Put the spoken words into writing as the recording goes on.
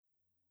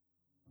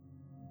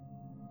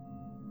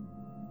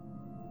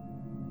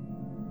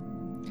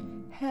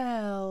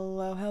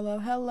Hello, hello,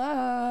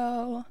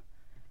 hello.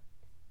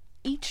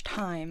 Each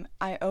time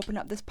I open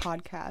up this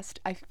podcast,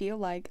 I feel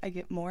like I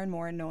get more and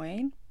more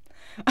annoying,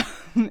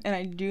 and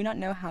I do not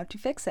know how to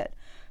fix it.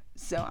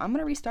 So I'm going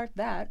to restart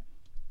that.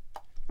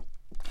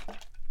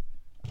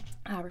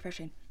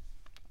 Refreshing.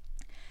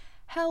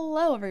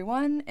 Hello,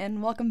 everyone,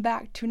 and welcome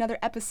back to another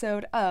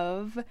episode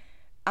of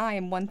I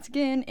Am Once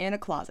Again in a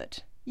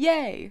Closet.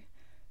 Yay!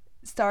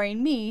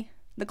 Starring me,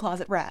 the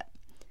Closet Rat.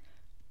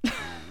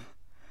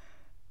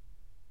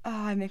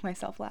 I make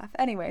myself laugh.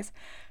 Anyways,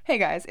 hey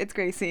guys, it's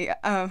Gracie.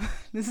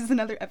 This is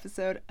another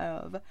episode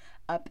of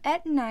Up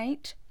at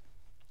Night,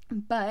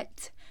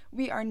 but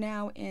we are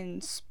now in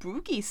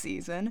spooky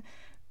season,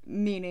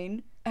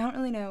 meaning, I don't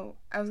really know,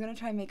 I was going to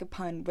try and make a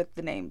pun with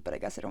the name, but I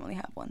guess I don't really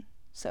have one.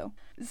 So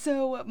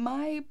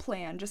my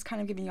plan, just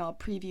kind of giving y'all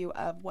a preview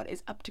of what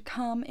is up to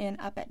come in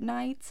Up at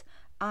Night,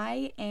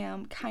 I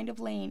am kind of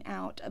laying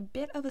out a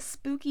bit of a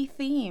spooky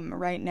theme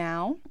right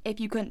now. If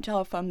you couldn't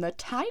tell from the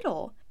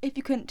title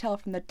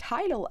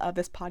of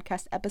this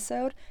podcast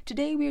episode,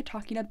 today we are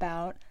talking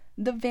about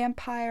The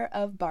Vampire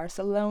of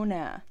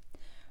Barcelona,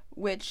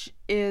 which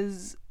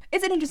is...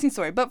 It's an interesting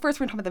story, but first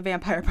we're going to talk about the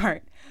vampire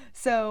part.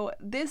 So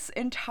this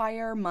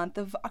entire month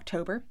of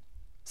October,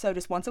 so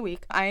just once a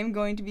week, I am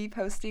going to be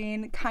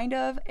posting kind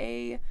of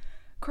a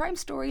crime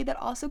story that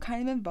also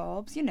kind of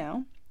involves,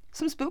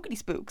 some spookity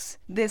spooks.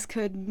 This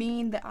could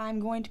mean that I'm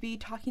going to be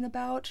talking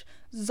about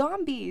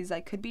zombies.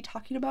 I could be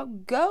talking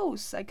about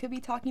ghosts. I could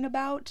be talking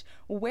about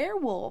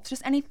werewolves.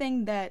 Just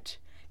anything that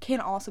can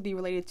also be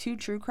related to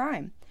true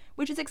crime,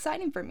 which is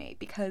exciting for me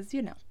because,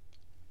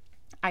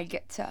 I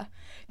get to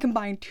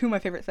combine two of my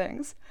favorite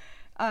things.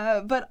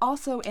 But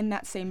also in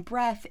that same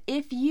breath,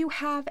 if you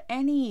have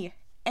any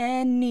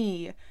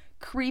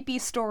creepy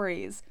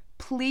stories,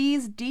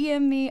 please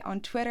DM me on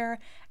Twitter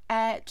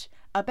at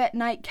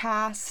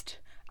UpAtNightCast.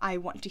 I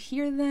want to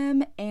hear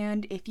them,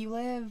 and if you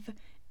live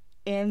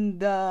in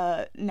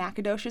the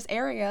Nacogdoches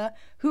area,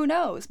 who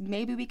knows,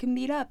 maybe we can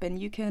meet up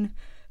and you can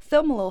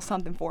film a little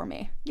something for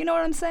me. You know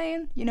what I'm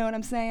saying?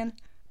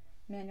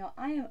 Man, y'all,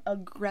 I am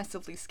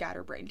aggressively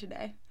scatterbrained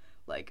today.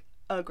 Like,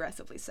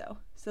 aggressively so.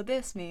 So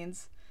that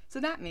means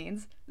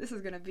this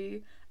is gonna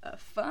be a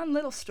fun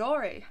little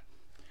story.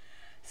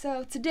 So I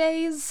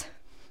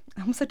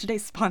almost said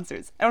today's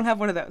sponsors. I don't have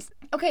one of those.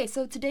 Okay,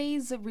 so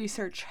today's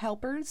research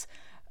helpers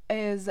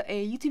is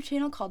a YouTube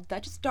channel called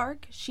Duchess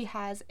Dark. She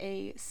has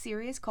a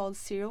series called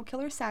Serial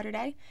Killer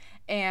Saturday,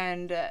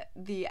 and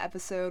the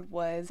episode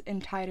was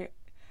entitled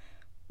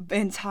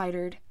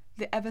Enriqueta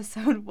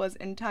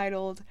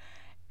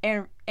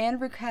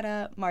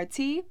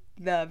Martí,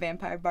 The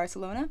Vampire of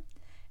Barcelona.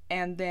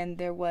 And then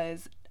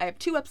I have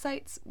two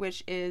websites,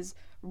 which is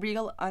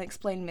Real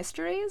Unexplained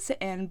Mysteries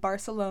and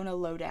Barcelona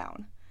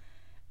Lowdown.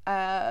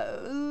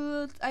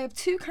 I have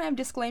two kind of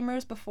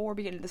disclaimers before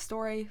we get into the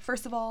story.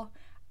 First of all,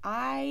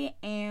 I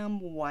am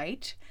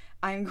white.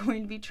 I'm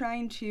going to be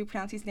trying to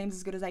pronounce these names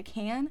as good as I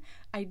can.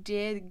 I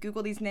did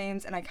Google these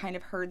names and I kind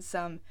of heard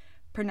some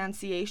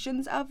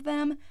pronunciations of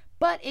them,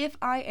 but if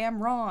I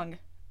am wrong,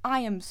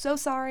 I am so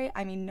sorry.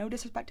 I mean, no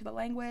disrespect to the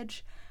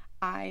language.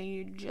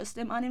 I just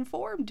am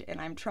uninformed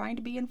and I'm trying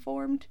to be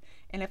informed,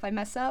 and if I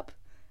mess up,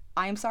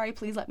 I am sorry.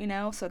 Please let me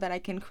know so that I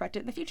can correct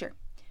it in the future.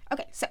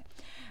 Okay, so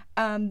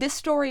this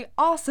story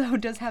also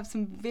does have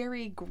some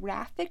very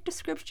graphic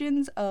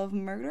descriptions of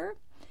murder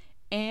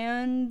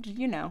and,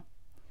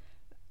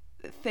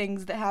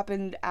 things that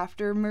happened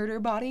after murder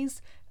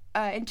bodies.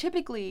 And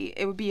typically,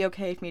 it would be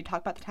okay for me to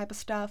talk about the type of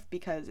stuff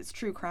because it's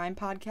true crime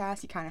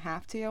podcast. You kind of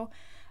have to.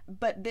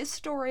 But this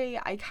story,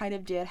 I kind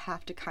of did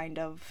have to kind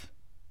of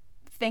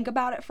think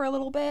about it for a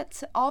little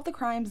bit. All of the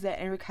crimes that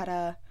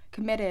Enriqueta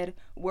committed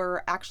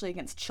were actually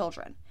against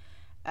children.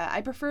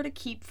 I prefer to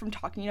keep from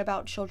talking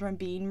about children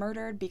being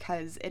murdered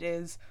because it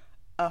is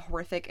a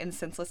horrific and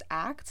senseless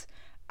act.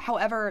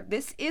 However,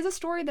 this is a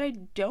story that I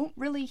don't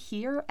really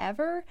hear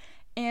ever,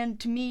 and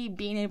to me,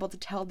 being able to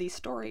tell these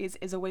stories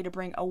is a way to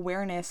bring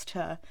awareness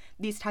to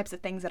these types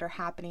of things that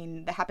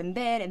happened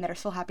then and that are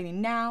still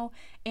happening now.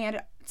 And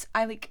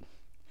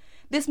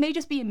this may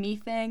just be a me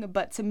thing,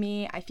 but to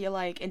me, I feel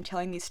like in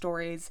telling these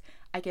stories,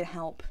 I can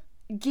help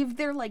give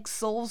their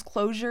souls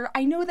closure.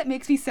 I know that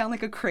makes me sound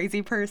like a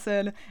crazy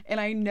person, and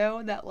I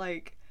know that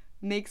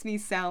makes me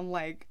sound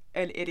like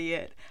an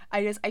idiot.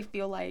 I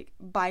feel like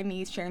by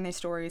me sharing their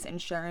stories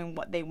and sharing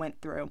what they went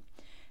through,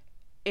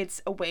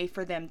 it's a way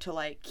for them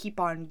to keep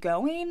on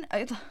going.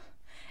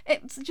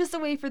 It's just a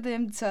way for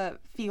them to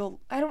feel,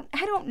 I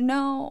don't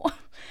know.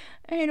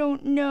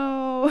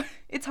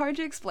 It's hard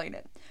to explain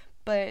it,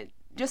 but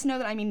just know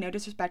that I mean no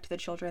disrespect to the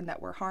children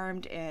that were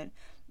harmed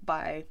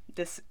by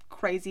this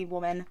crazy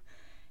woman,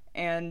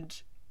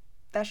 and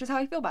that's just how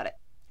I feel about it.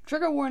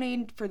 Trigger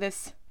warning for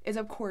this is,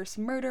 of course,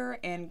 murder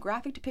and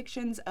graphic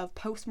depictions of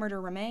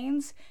post-murder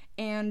remains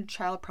and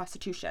child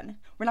prostitution.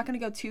 We're not going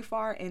to go too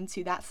far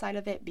into that side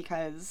of it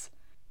because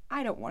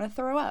I don't want to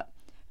throw up.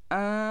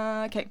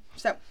 Okay,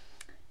 so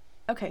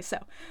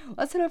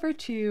let's head over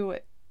to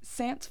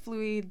Sant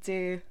Feliu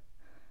de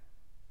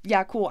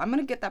Yeah, cool. I'm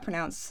gonna get that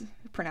pronounced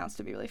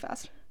to be really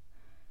fast.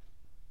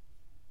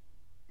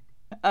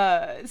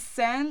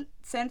 Saint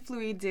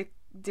Louis de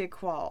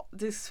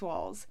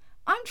Soils.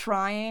 I'm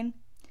trying.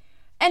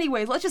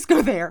 Anyways, let's just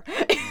go there.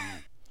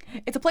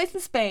 It's a place in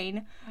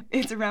Spain.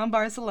 It's around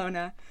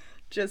Barcelona.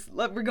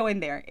 We're going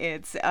there.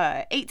 It's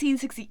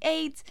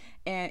 1868,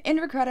 and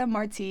Enriqueta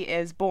Martí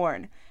is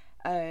born.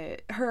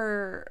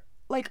 Her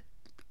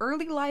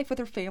early life with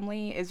her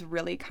family is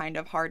really kind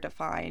of hard to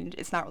find.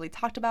 It's not really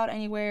talked about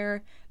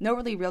anywhere. No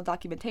really real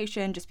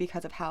documentation, just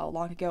because of how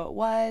long ago it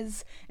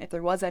was. If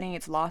there was any,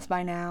 it's lost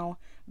by now.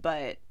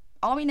 But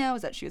all we know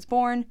is that she was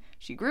born,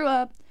 she grew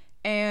up,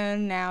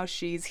 and now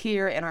she's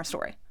here in our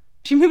story.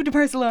 She moved to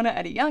Barcelona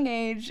at a young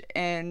age,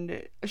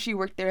 and she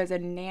worked there as a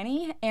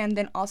nanny, and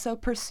then also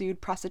pursued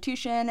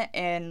prostitution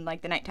in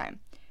the nighttime.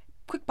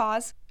 Quick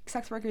pause.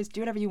 Sex workers,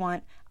 do whatever you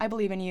want. I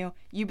believe in you.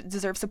 You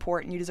deserve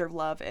support, and you deserve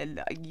love,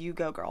 and you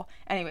go, girl.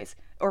 Anyways,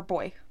 or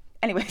boy.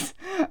 Anyways.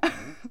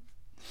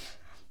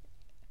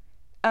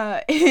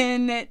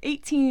 In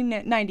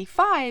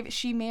 1895,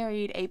 she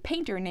married a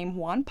painter named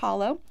Juan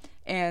Pablo,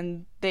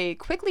 and they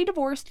quickly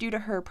divorced due to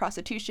her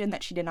prostitution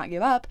that she did not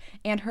give up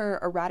and her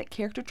erratic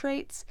character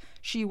traits.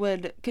 She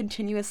would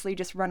continuously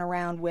just run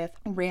around with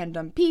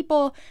random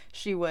people.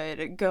 She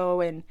would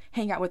go and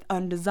hang out with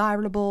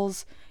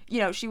undesirables.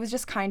 She was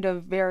just kind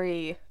of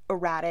very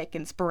erratic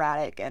and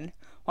sporadic, and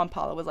Juan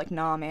Pablo was like,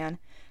 nah, man.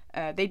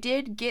 They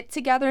did get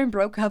together and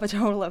broke up a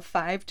total of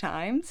 5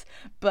 times,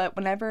 but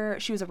whenever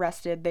she was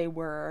arrested, they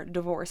were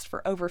divorced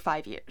for over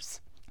 5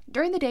 years.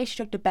 During the day, she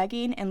took to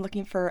begging and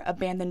looking for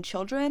abandoned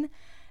children,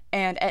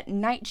 and at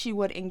night she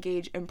would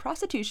engage in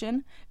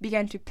prostitution,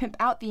 began to pimp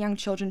out the young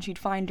children she'd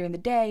find during the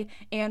day,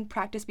 and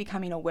practice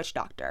becoming a witch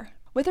doctor.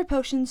 With her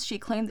potions, she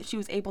claimed that she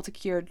was able to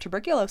cure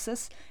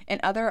tuberculosis and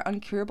other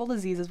uncurable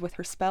diseases with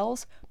her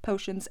spells,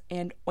 potions,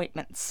 and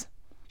ointments.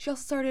 She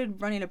also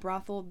started running a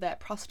brothel that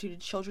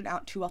prostituted children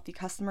out to wealthy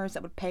customers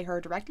that would pay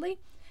her directly,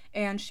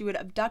 and she would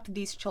abduct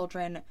these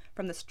children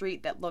from the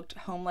street that looked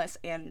homeless,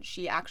 and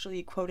she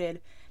actually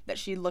quoted that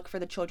she looked for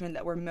the children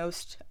that were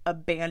most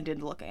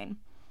abandoned looking,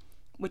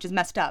 which is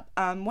messed up.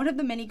 One of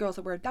the many girls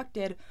that were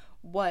abducted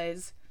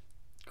was,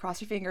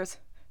 cross your fingers,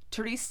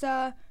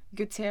 Teresa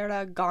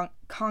Gutierrez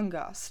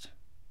Congost.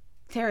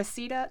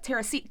 Teresita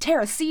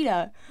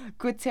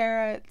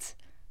Gutierrez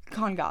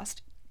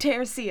Congost.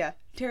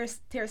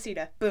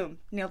 Teresita. Boom.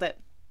 Nailed it.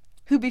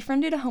 Who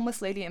befriended a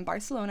homeless lady in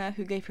Barcelona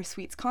who gave her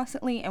sweets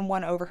constantly and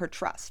won over her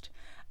trust.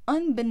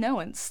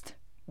 Unbeknownst,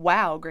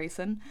 wow,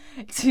 Grayson,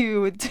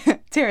 to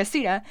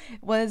Teresita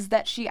was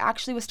that she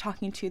actually was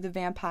talking to the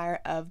vampire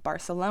of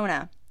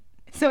Barcelona.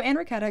 So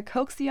Enriqueta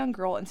coaxed the young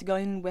girl into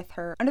going with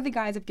her under the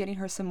guise of getting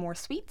her some more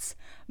sweets,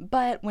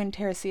 but when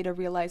Teresita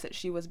realized that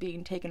she was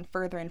being taken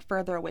further and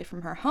further away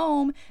from her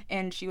home,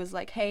 and she was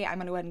like, hey, I'm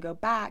going to go ahead and go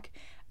back,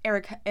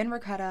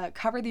 Enriqueta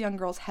covered the young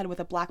girl's head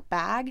with a black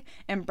bag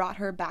and brought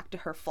her back to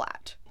her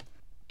flat.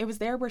 It was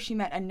there where she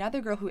met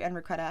another girl who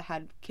Enriqueta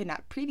had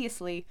kidnapped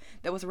previously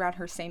that was around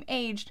her same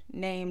age,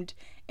 named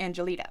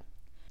Angelita.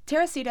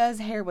 Teresita's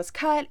hair was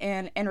cut,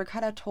 and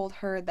Enriqueta told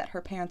her that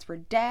her parents were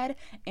dead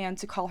and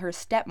to call her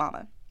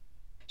stepmama.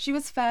 She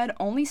was fed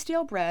only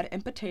stale bread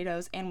and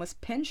potatoes and was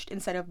pinched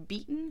instead of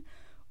beaten,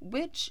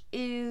 which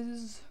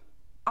is...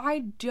 I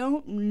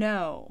don't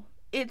know.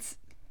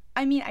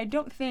 I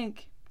don't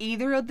think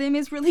either of them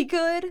is really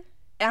good.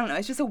 I don't know,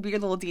 it's just a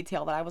weird little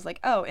detail that I was like,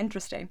 oh,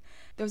 interesting.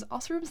 There was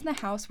also rooms in the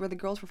house where the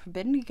girls were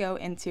forbidden to go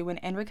into when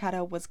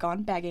Enriqueta was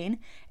gone begging,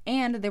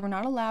 and they were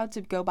not allowed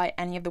to go by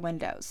any of the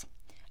windows.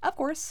 Of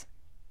course,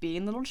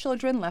 being little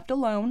children left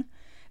alone,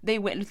 they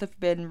went into the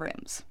forbidden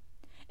rooms.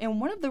 In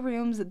one of the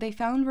rooms, they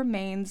found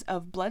remains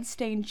of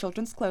blood-stained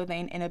children's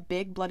clothing and a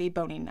big bloody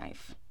boning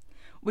knife,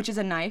 which is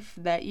a knife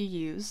that you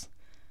use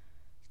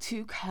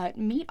to cut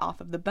meat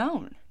off of the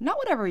bone. Not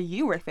whatever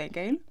you were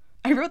thinking.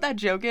 I wrote that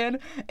joke in,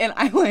 and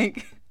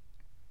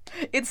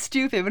it's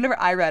stupid. Whenever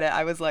I read it,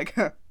 I was like,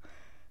 huh,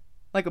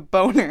 like a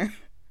boner.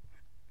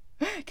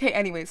 Okay,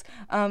 anyways.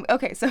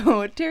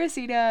 So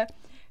Teresita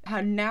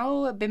had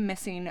now been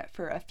missing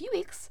for a few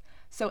weeks,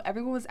 so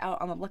everyone was out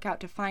on the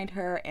lookout to find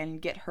her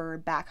and get her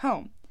back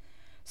home.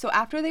 So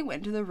after they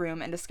went into the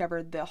room and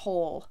discovered the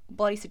whole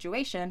bloody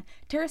situation,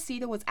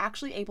 Teresita was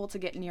actually able to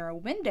get near a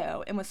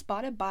window and was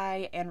spotted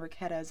by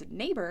Enriqueta's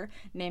neighbor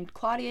named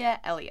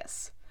Claudia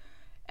Elias.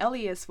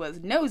 Elias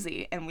was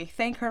nosy, and we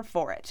thank her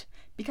for it,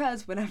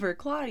 because whenever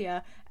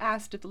Claudia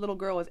asked if the little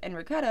girl was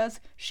Enriqueta's,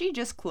 she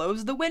just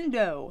closed the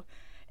window.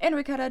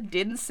 Enriqueta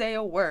didn't say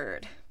a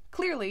word.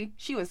 Clearly,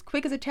 she was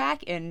quick as a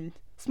tack and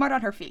smart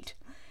on her feet.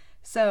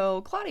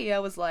 So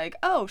Claudia was like,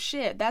 oh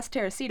shit, that's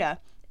Teresita,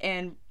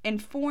 and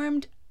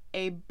informed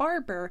a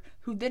barber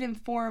who then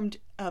informed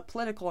a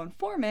political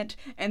informant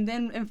and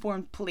then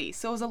informed police.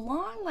 So it was a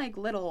long,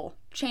 little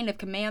chain of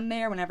command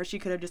there whenever she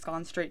could have just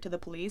gone straight to the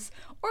police,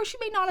 or she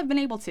may not have been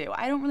able to.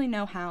 I don't really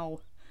know how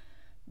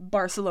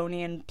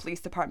Barcelonian police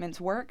departments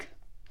work.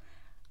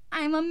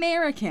 I'm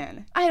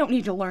American. I don't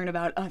need to learn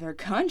about other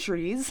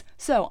countries.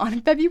 So on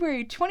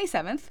February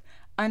 27th,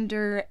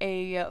 under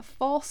a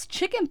false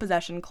chicken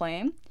possession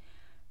claim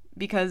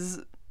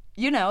because,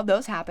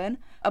 those happen.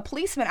 A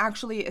policeman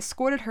actually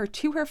escorted her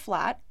to her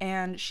flat,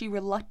 and she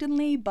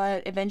reluctantly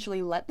but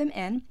eventually let them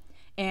in,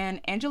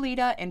 and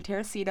Angelita and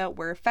Teresita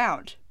were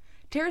found.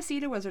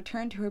 Teresita was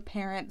returned to her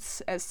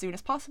parents as soon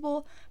as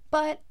possible,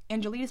 but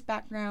Angelita's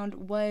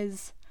background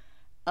was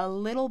a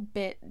little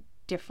bit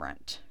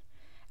different.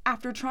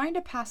 After trying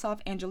to pass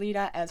off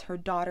Angelita as her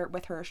daughter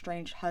with her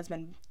estranged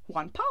husband,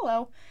 Juan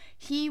Paulo,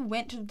 he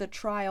went to the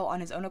trial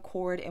on his own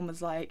accord and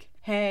was like,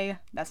 hey,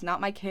 that's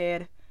not my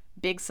kid,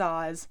 big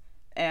saws.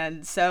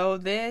 And so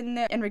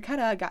then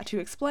Enriqueta got to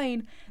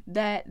explain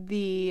that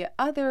the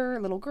other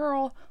little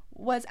girl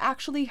was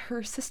actually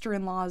her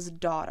sister-in-law's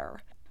daughter.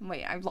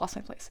 Wait, I've lost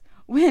my place.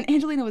 When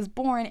Angelita was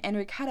born,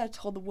 Enriqueta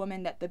told the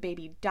woman that the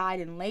baby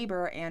died in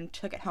labor and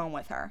took it home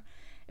with her.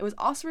 It was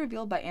also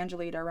revealed by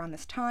Angelita around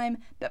this time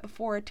that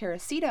before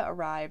Teresita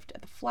arrived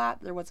at the flat,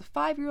 there was a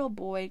 5-year-old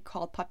boy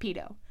called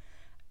Papito.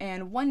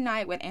 And one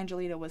night when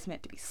Angelita was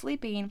meant to be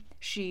sleeping,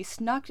 she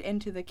snuck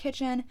into the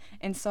kitchen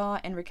and saw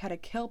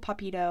Enriqueta kill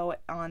Papito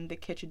on the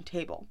kitchen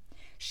table.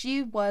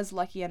 She was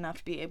lucky enough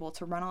to be able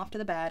to run off to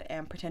the bed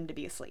and pretend to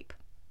be asleep.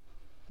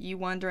 You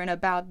wondering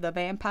about the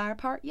vampire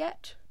part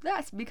yet?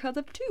 That's because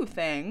of 2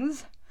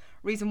 things.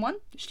 Reason 1,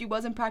 she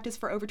was in practice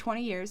for over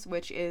 20 years,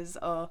 which is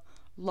a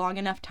long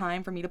enough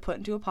time for me to put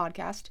into a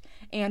podcast.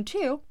 And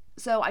 2,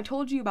 so I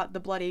told you about the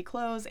bloody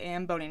clothes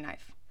and boning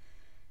knife.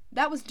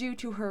 That was due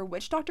to her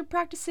witch doctor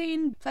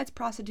practicing. Besides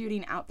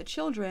prostituting out the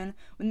children,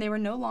 when they were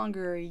no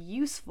longer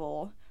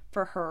useful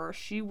for her,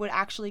 she would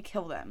actually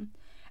kill them.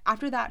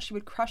 After that, she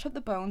would crush up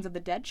the bones of the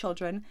dead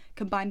children,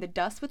 combine the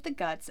dust with the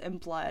guts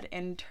and blood,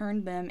 and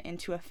turn them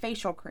into a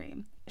facial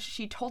cream.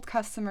 She told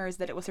customers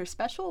that it was her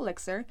special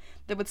elixir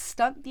that would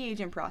stunt the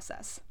aging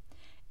process.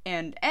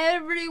 And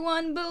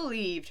everyone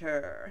believed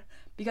her.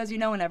 Because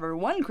whenever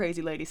one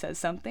crazy lady says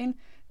something,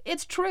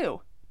 it's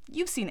true.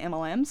 You've seen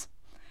MLMs.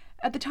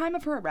 At the time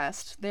of her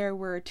arrest, there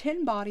were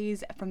 10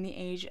 bodies from the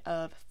age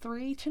of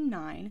 3 to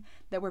 9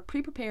 that were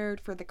pre-prepared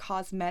for the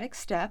cosmetic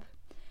step.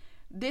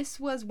 This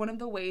was one of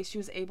the ways she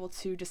was able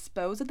to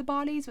dispose of the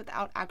bodies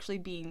without actually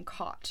being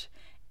caught.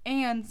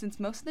 And since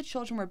most of the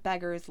children were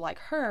beggars like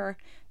her,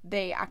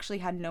 they actually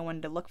had no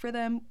one to look for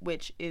them,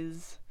 which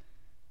is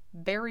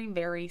very,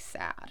 very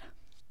sad.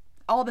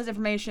 All of this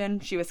information,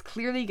 she was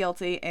clearly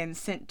guilty and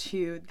sent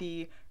to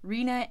the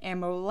Reina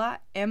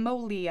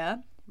Emolia,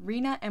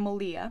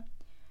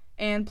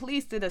 and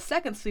police did a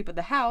second sweep of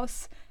the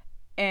house,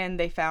 and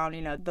they found,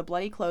 the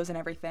bloody clothes and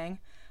everything.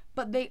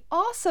 But they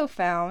also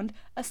found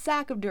a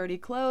sack of dirty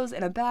clothes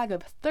and a bag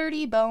of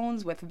 30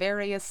 bones with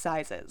various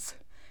sizes.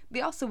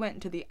 They also went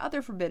into the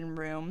other forbidden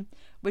room,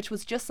 which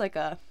was just like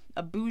a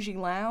bougie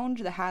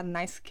lounge that had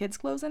nice kids'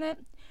 clothes in it,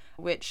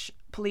 which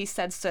police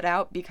said stood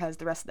out because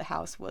the rest of the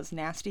house was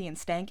nasty and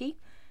stanky.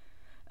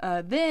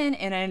 Then,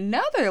 in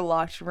another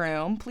locked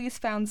room, police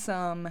found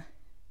some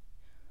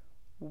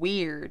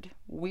weird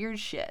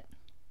shit.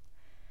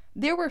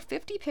 There were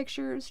 50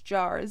 pictures,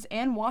 jars,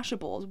 and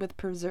washables with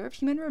preserved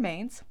human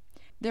remains.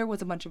 There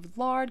was a bunch of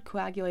lard,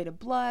 coagulated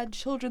blood,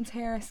 children's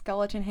hair,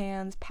 skeleton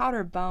hands,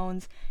 powdered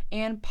bones,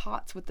 and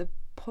pots with the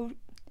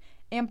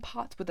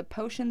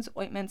potions,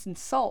 ointments, and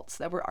salts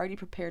that were already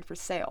prepared for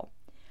sale.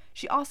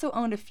 She also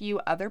owned a few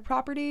other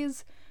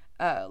properties,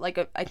 I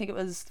think it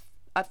was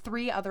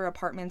 3 other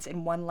apartments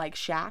in one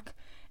shack.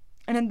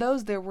 And in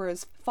those, there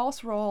was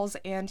false rolls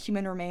and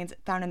human remains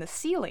found in the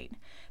ceiling.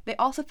 They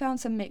also found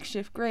some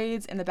makeshift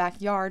graves in the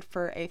backyard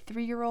for a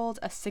 3-year-old,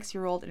 a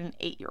 6-year-old, and an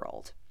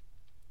 8-year-old.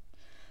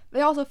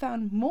 They also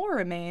found more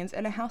remains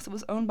in a house that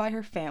was owned by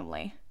her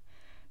family.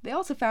 They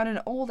also found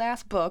an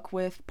old-ass book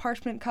with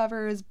parchment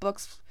covers,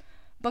 books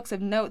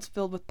of notes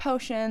filled with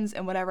potions,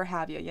 and whatever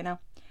have you,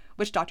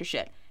 witch doctor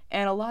shit.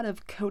 And a lot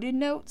of coded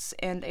notes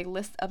and a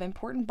list of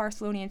important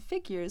Barcelonian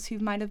figures who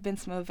might have been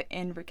some of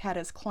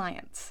Enriqueta's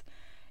clients,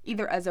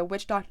 either as a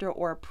witch doctor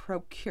or a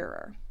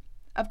procurer.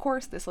 Of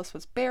course, this list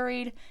was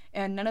buried,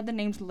 and none of the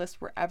names on the list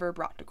were ever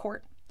brought to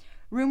court.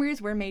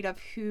 Rumors were made of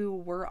who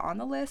were on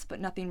the list, but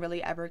nothing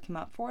really ever came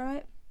up for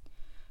it.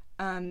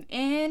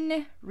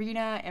 In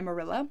Reina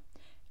Amarilla,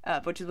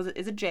 which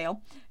is a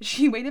jail,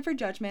 she waited for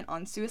judgment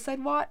on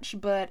suicide watch,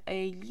 but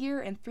a year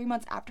and 3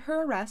 months after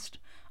her arrest,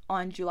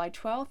 on July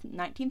 12th,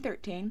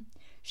 1913,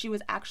 she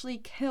was actually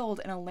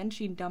killed in a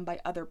lynching done by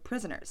other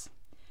prisoners.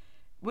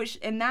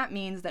 And that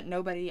means that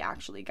nobody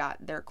actually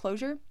got their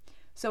closure.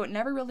 So it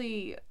never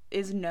really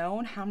is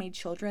known how many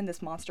children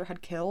this monster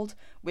had killed,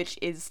 which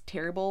is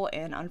terrible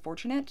and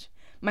unfortunate.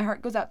 My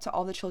heart goes out to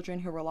all the children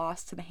who were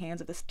lost to the hands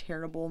of this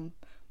terrible,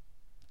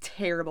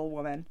 terrible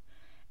woman.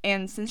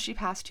 And since she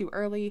passed too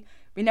early,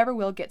 we never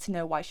will get to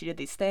know why she did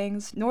these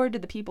things, nor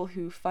did the people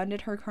who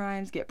funded her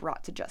crimes get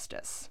brought to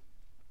justice.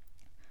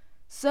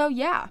 So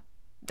yeah,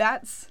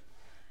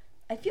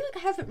 I feel like I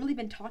haven't really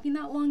been talking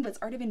that long, but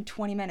it's already been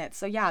 20 minutes.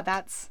 So yeah,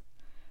 that's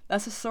the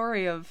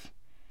story of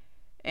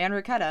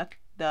Enriqueta,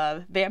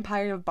 the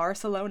vampire of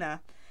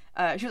Barcelona.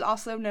 She was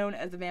also known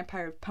as the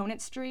vampire of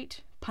Ponent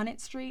Street, Punnett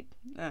Street,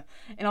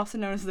 and also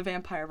known as the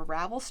Vampire of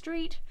Ravel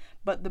Street,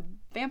 but the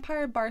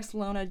Vampire of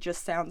Barcelona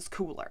just sounds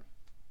cooler.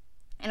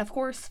 And of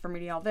course, from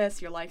reading all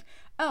this, you're like,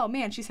 oh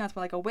man, she sounds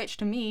more like a witch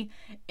to me,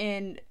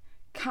 and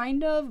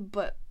kind of,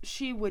 but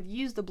she would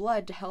use the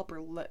blood to help her,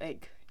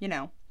 like, you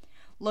know,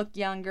 look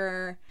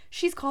younger.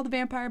 She's called the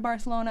Vampire of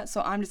Barcelona,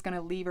 so I'm just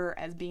gonna leave her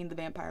as being the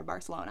Vampire of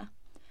Barcelona.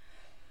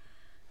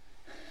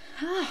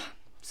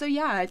 So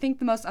yeah, I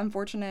think I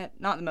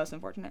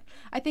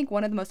think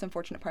one of the most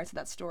unfortunate parts of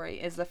that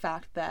story is the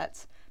fact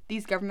that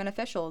these government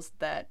officials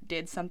that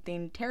did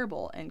something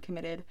terrible and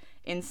committed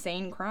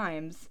insane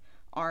crimes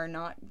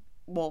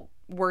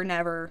were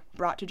never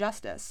brought to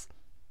justice.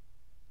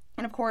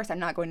 And of course, I'm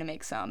not going to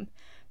make some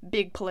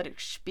big political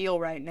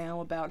spiel right now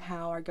about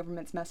how our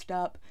government's messed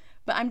up,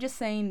 but I'm just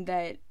saying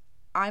that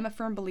I'm a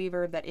firm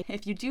believer that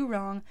if you do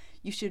wrong,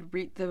 you should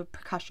reap the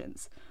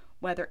repercussions.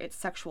 Whether it's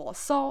sexual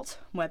assault,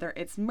 whether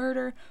it's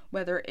murder,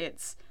 whether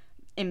it's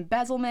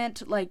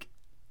embezzlement, like,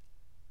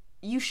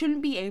 you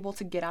shouldn't be able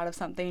to get out of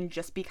something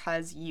just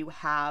because you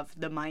have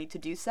the money to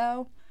do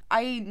so.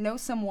 I don't know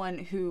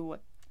someone.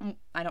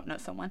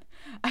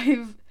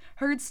 I've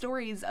heard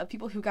stories of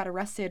people who got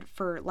arrested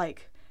for,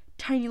 like,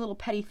 tiny little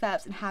petty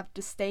thefts and have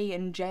to stay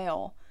in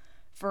jail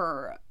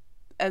for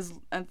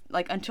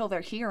until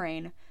their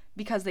hearing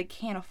because they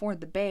can't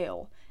afford the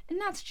bail. And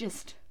that's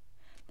just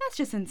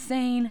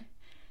insane.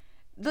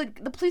 The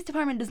police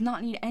department does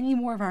not need any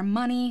more of our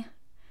money.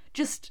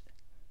 Just,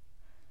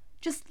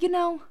 you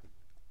know,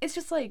 it's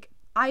just like,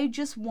 I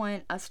just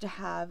want us to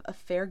have a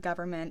fair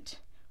government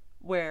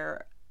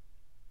where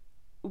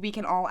we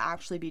can all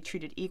actually be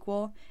treated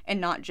equal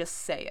and not just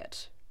say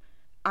it.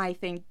 I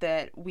think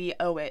that we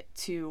owe it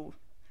to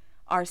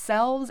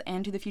ourselves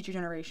and to the future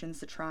generations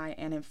to try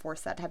and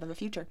enforce that type of a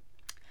future.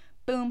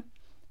 Boom.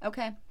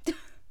 Okay.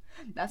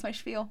 That's my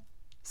spiel.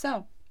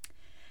 So,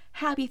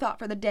 happy thought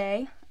for the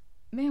day.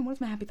 Man, what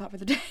is my happy thought for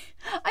the day?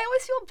 I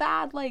always feel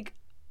bad, like,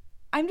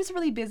 I'm just a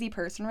really busy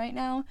person right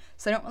now,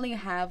 so I don't really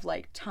have,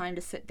 like, time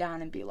to sit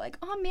down and be like,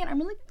 oh man,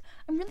 I'm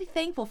really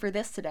thankful for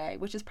this today,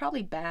 which is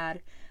probably bad.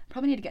 I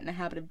probably need to get in the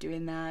habit of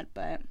doing that,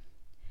 but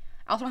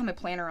I also don't have my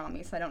planner on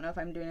me, so I don't know if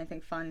I'm doing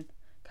anything fun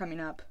coming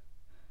up.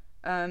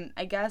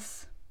 I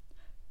guess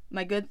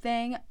my good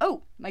thing,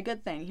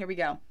 here we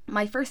go.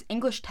 My first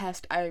English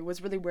test, I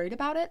was really worried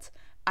about it.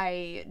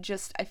 I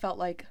felt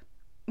like,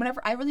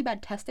 whenever I have really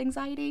bad test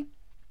anxiety,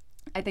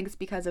 I think it's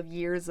because of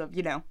years of,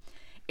 you know,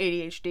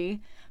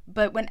 ADHD,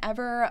 but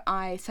whenever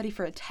I study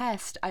for a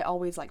test, I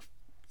always, like,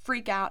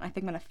 freak out, and I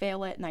think I'm gonna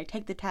fail it, and I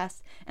take the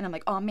test, and I'm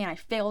like, oh man, I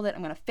failed it,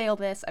 I'm gonna fail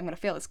this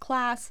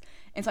class,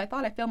 and so I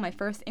thought I failed my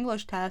first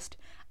English test.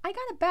 I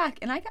got it back,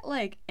 and I got,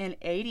 like, an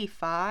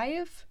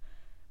 85,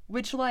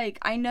 which, like,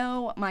 I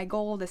know my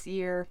goal this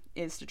year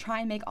is to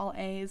try and make all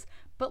A's,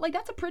 but, like,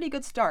 that's a pretty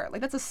good start.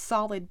 Like, that's a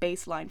solid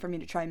baseline for me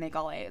to try and make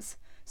all A's.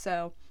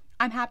 So,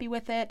 I'm happy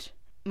with it.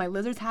 My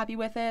lizard's happy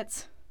with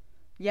it.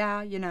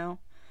 Yeah, you know.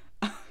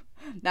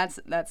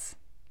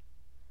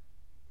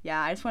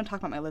 Yeah, I just want to talk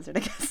about my lizard, I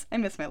guess. I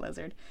miss my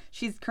lizard.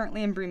 She's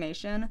currently in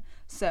brumation,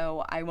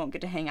 so I won't get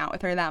to hang out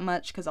with her that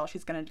much because all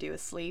she's going to do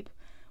is sleep,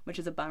 which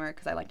is a bummer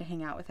because I like to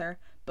hang out with her.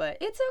 But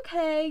it's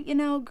okay, you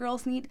know,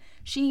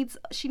 she needs a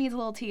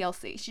little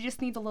TLC. She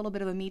just needs a little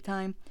bit of a me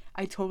time.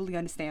 I totally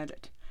understand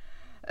it.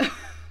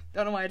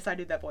 Don't know why I decided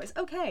to do that voice.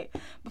 Okay,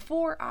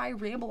 before I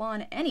ramble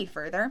on any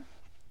further,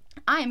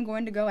 I am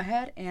going to go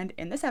ahead and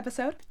end this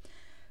episode.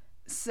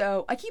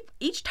 So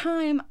each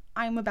time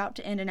I'm about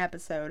to end an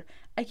episode,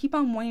 I keep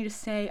on wanting to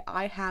say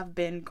I have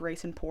been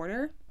Grayson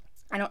Porter.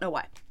 I don't know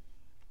why.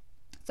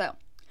 So,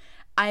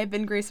 I have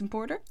been Grayson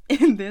Porter,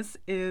 and this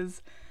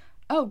is,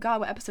 oh god,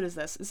 what episode is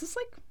this? Is this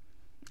like,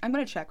 I'm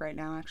going to check right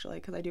now actually,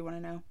 because I do want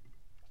to know.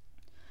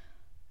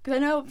 Because I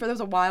know there was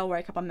a while where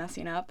I kept on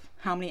messing up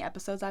how many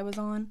episodes I was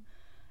on,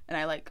 and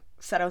I like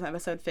said I was on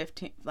episode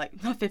 15,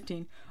 like, not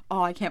 15,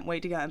 oh I can't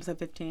wait to get on episode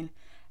 15.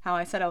 How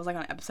I said I was like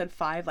on episode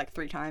 5 like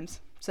 3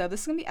 times. So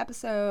this is going to be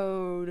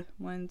episode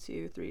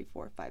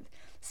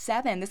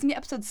 7. This is going to be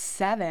episode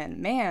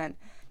 7. Man,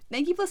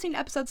 thank you for listening to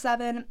episode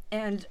 7.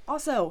 And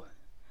also,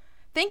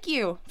 thank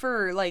you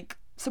for, like,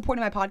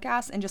 supporting my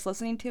podcast and just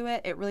listening to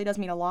it. It really does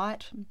mean a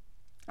lot.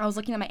 I was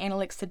looking at my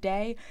analytics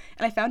today,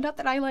 and I found out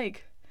that I,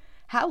 like,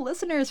 have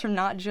listeners from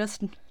not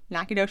just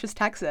Nacogdoches,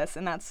 Texas.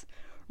 And that's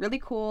really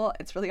cool.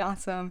 It's really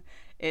awesome.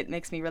 It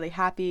makes me really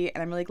happy.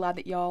 And I'm really glad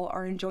that y'all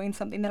are enjoying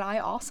something that I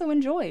also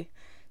enjoy.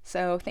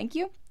 So thank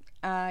you.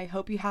 I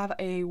hope you have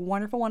a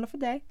wonderful, wonderful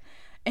day,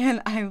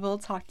 and I will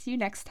talk to you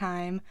next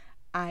time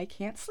I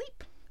can't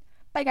sleep.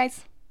 Bye,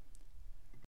 guys.